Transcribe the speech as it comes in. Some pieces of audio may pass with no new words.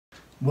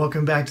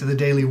Welcome back to the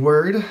Daily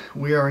Word.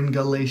 We are in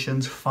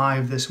Galatians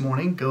 5 this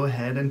morning. Go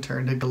ahead and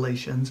turn to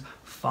Galatians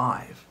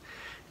 5.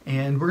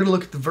 And we're going to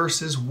look at the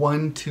verses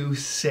 1 to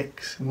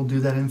 6. We'll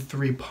do that in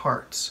three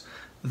parts: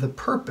 the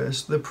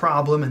purpose, the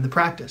problem, and the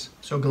practice.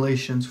 So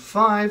Galatians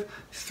 5,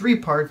 three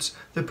parts: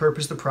 the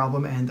purpose, the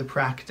problem, and the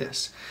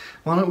practice.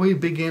 Why don't we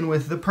begin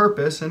with the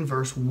purpose in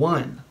verse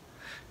 1.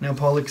 Now,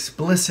 Paul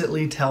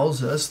explicitly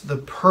tells us the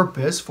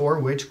purpose for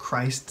which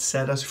Christ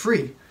set us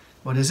free.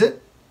 What is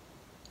it?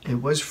 It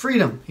was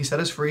freedom. He set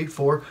us free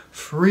for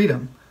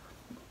freedom.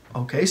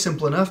 Okay,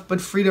 simple enough,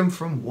 but freedom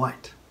from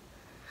what?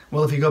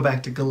 Well, if you go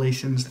back to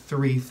Galatians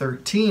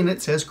 3:13,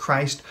 it says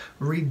Christ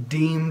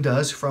redeemed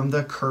us from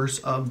the curse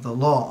of the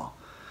law.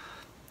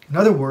 In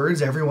other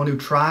words, everyone who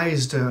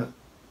tries to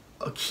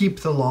keep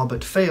the law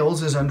but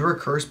fails is under a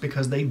curse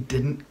because they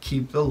didn't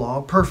keep the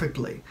law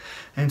perfectly.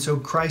 And so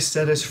Christ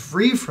set us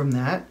free from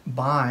that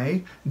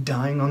by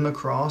dying on the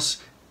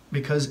cross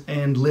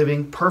and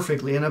living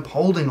perfectly and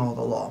upholding all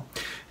the law.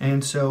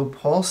 And so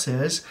Paul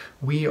says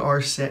we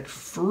are set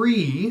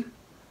free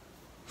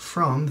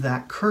from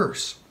that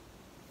curse.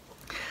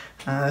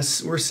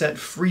 We're set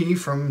free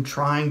from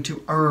trying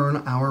to earn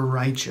our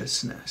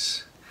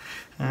righteousness.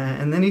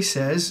 And then he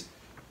says,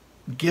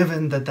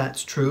 given that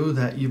that's true,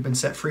 that you've been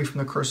set free from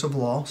the curse of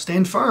law,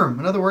 stand firm.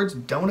 In other words,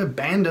 don't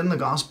abandon the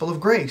gospel of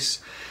grace.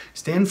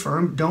 Stand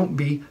firm.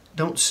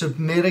 Don't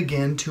submit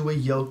again to a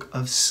yoke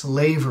of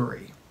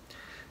slavery.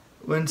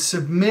 When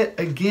submit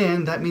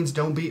again, that means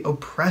don't be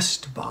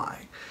oppressed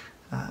by.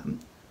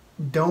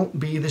 Don't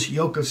be this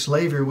yoke of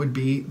slavery would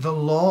be the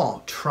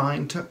law,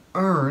 trying to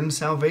earn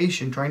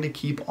salvation, trying to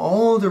keep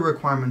all the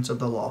requirements of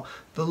the law,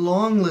 the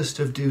long list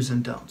of do's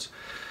and don'ts.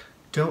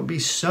 Don't be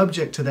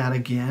subject to that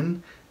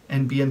again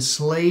and be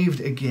enslaved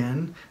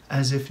again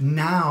as if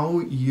now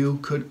you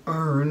could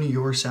earn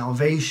your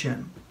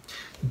salvation.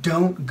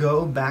 Don't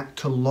go back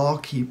to law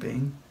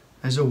keeping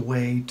as a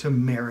way to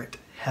merit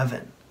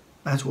heaven.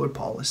 That's what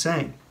Paul is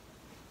saying.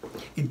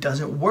 It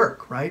doesn't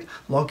work, right?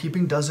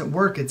 Law-keeping doesn't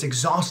work. It's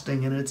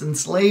exhausting and it's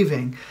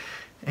enslaving.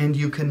 And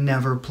you can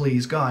never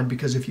please God,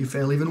 because if you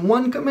fail even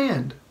one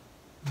command,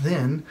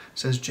 then,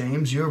 says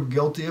James, you're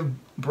guilty of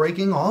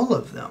breaking all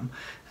of them.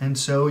 And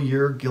so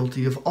you're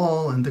guilty of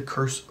all, and the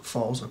curse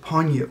falls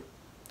upon you.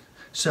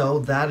 So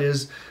that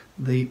is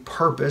the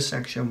purpose,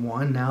 section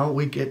 1. Now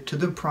we get to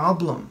the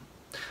problem.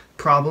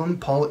 Problem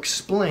Paul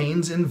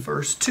explains in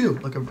verse 2.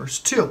 Look at verse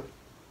 2.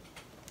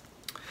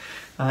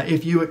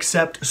 If you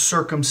accept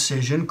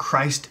circumcision,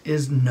 Christ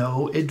is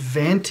no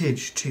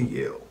advantage to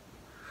you.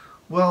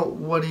 Well,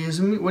 what do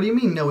you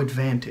mean no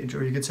advantage?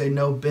 Or you could say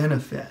no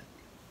benefit.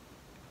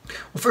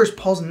 Well, first,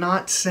 Paul's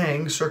not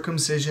saying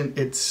circumcision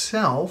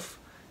itself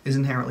is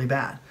inherently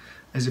bad,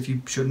 as if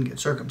you shouldn't get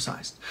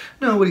circumcised.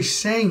 No, what he's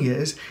saying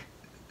is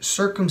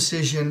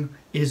circumcision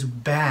is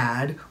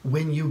bad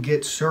when you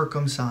get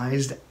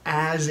circumcised,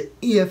 as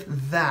if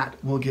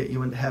that will get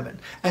you into heaven,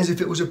 as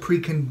if it was a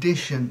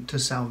precondition to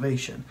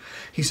salvation.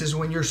 He says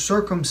when you're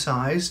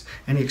circumcised,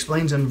 and he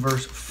explains in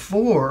verse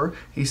 4,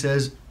 he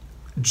says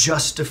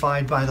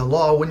justified by the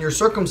law, when you're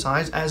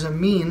circumcised as a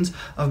means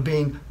of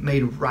being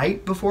made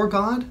right before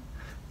God,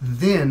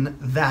 then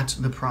that's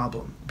the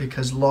problem,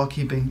 because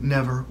law-keeping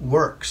never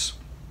works.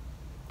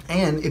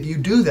 And if you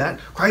do that,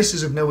 Christ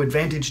is of no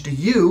advantage to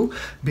you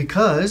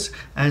because,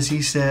 as he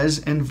says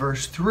in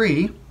verse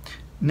 3,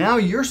 now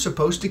you're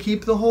supposed to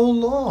keep the whole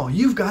law.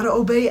 You've got to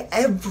obey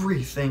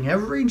everything.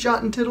 Every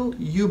jot and tittle,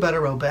 you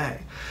better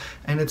obey.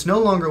 And it's no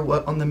longer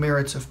on the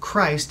merits of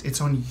Christ, it's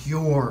on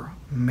your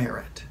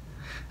merit.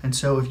 And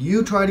so if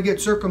you try to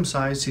get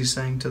circumcised, he's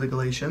saying to the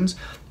Galatians,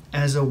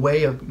 as a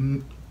way of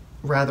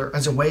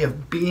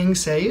being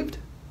saved,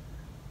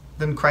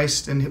 then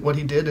Christ and what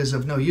he did is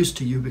of no use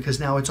to you, because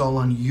now it's all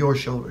on your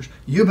shoulders.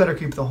 You better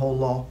keep the whole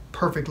law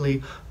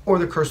perfectly, or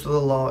the curse of the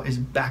law is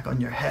back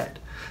on your head.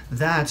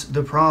 That's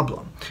the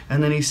problem.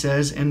 And then he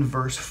says in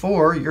verse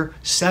 4, you're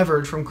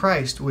severed from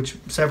Christ, which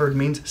severed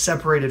means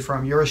separated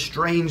from. You're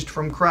estranged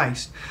from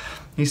Christ.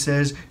 He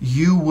says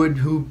you would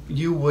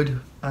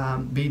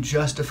be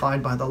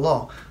justified by the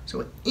law.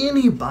 So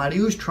anybody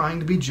who's trying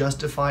to be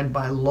justified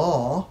by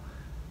law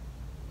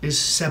is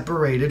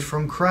separated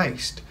from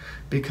Christ,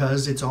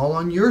 because it's all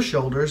on your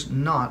shoulders,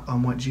 not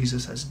on what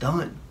Jesus has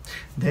done.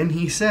 Then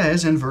he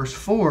says in verse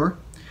 4,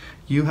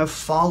 you have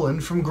fallen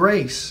from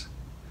grace.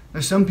 Now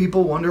some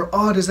people wonder,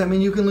 does that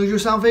mean you can lose your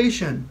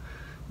salvation?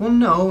 Well,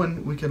 no,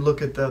 and we can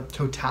look at the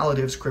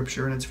totality of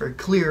Scripture, and it's very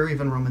clear,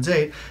 even Romans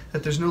 8,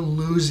 that there's no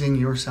losing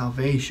your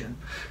salvation.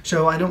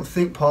 So I don't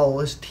think Paul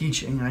is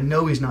teaching, and I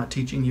know he's not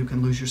teaching you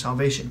can lose your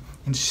salvation.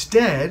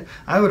 Instead,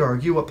 I would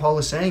argue what Paul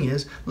is saying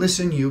is,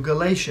 listen, you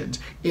Galatians,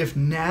 if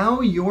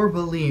now you're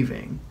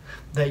believing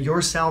that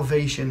your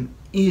salvation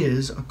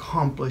is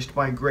accomplished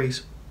by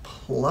grace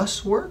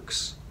plus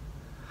works,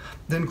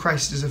 then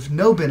Christ is of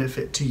no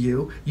benefit to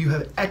you. You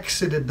have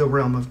exited the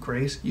realm of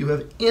grace. You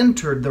have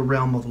entered the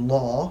realm of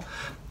law.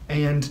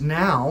 And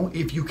now,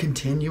 if you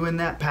continue in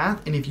that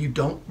path, and if you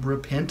don't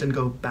repent and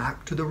go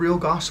back to the real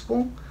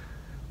gospel,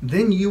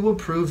 then you will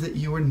prove that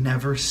you were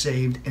never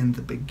saved in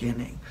the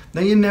beginning,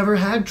 that you never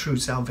had true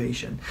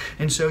salvation.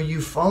 And so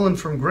you've fallen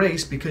from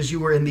grace because you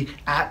were in the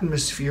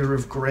atmosphere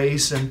of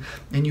grace and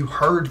you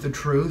heard the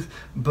truth,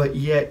 but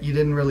yet you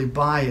didn't really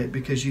buy it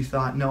because you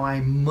thought, no,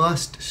 I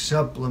must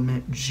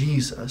supplement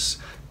Jesus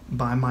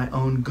by my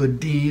own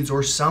good deeds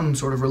or some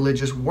sort of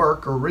religious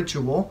work or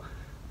ritual.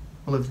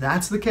 Well, if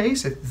that's the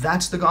case, if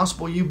that's the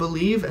gospel you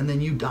believe and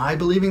then you die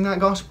believing that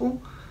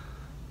gospel,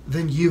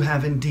 then you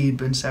have indeed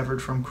been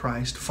severed from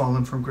Christ,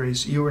 fallen from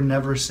grace. You were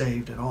never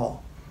saved at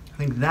all. I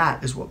think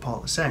that is what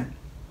Paul is saying.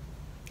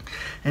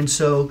 And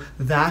so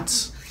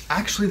that's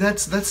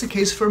the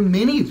case for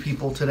many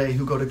people today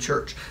who go to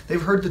church.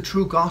 They've heard the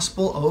true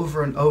gospel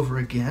over and over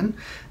again,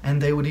 and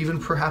they would even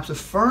perhaps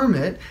affirm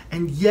it,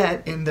 and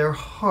yet in their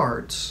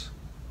hearts,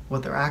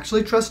 what they're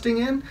actually trusting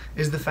in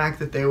is the fact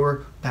that they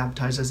were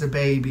baptized as a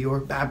baby or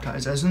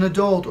baptized as an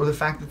adult, or the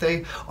fact that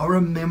they are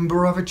a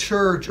member of a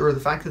church, or the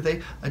fact that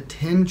they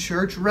attend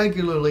church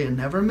regularly and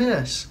never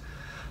miss.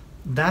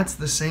 That's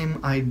the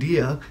same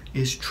idea,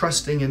 is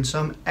trusting in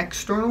some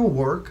external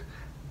work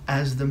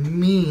as the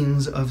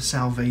means of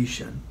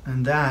salvation.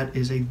 And that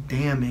is a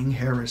damning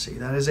heresy.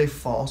 That is a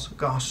false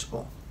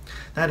gospel.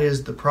 That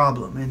is the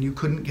problem, and you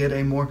couldn't get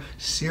a more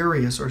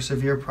serious or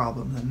severe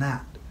problem than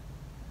that.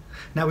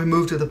 Now we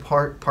move to the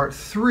part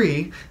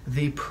 3,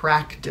 the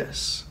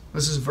practice.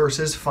 This is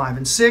verses 5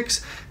 and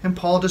 6, and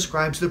Paul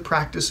describes the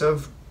practice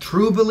of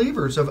true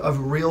believers, of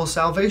real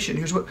salvation.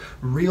 Here's what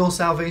real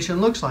salvation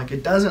looks like.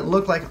 It doesn't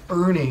look like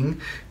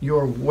earning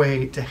your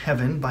way to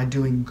heaven by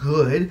doing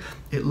good.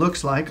 It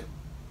looks like,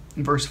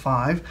 verse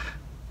 5,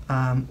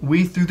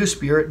 we through the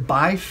Spirit,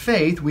 by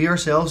faith, we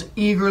ourselves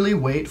eagerly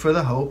wait for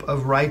the hope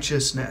of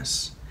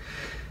righteousness.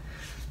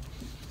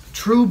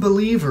 True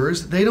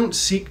believers, they don't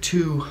seek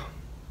to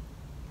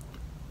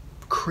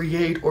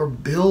create or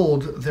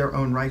build their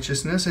own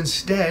righteousness.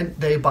 Instead,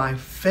 they by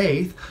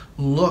faith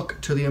look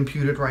to the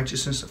imputed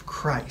righteousness of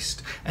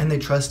Christ, and they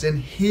trust in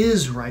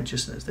His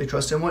righteousness. They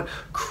trust in what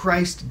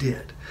Christ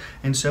did.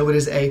 And so it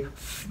is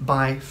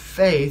by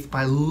faith,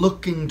 by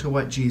looking to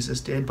what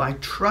Jesus did, by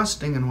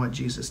trusting in what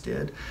Jesus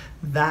did,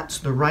 that's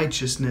the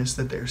righteousness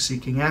that they're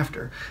seeking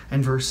after.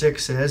 And verse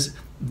 6 says,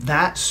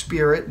 that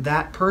spirit,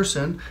 that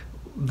person,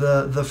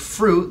 the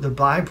fruit, the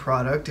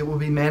byproduct, it will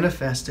be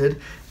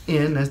manifested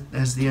in,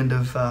 as the end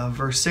of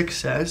verse 6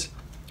 says,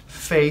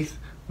 faith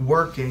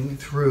working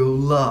through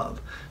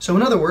love. So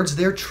in other words,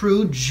 their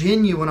true,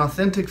 genuine,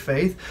 authentic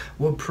faith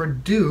will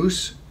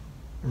produce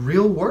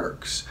real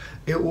works.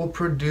 It will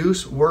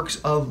produce works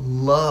of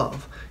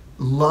love.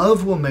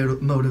 Love will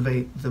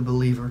motivate the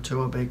believer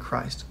to obey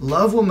Christ.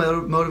 Love will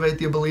motivate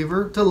the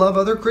believer to love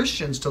other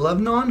Christians, to love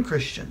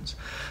non-Christians.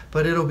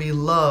 But it'll be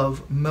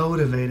love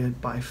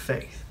motivated by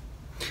faith.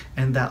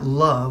 And that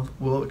love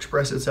will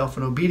express itself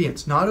in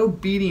obedience. Not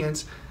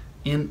obedience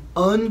in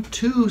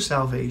unto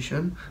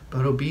salvation,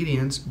 but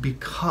obedience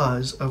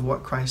because of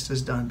what Christ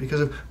has done, because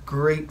of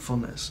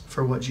gratefulness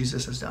for what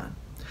Jesus has done.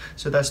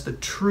 So that's the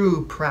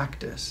true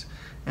practice.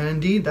 And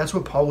indeed, that's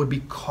what Paul would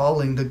be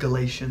calling the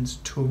Galatians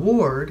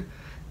toward,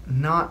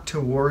 not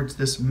towards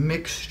this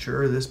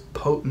mixture, this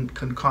potent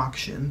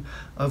concoction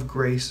of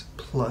grace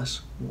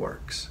plus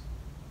works.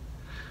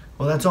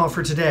 Well, that's all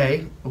for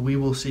today. We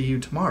will see you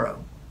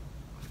tomorrow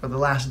for the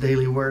last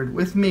daily word,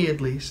 with me at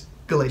least,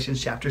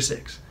 Galatians chapter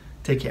 6.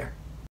 Take care.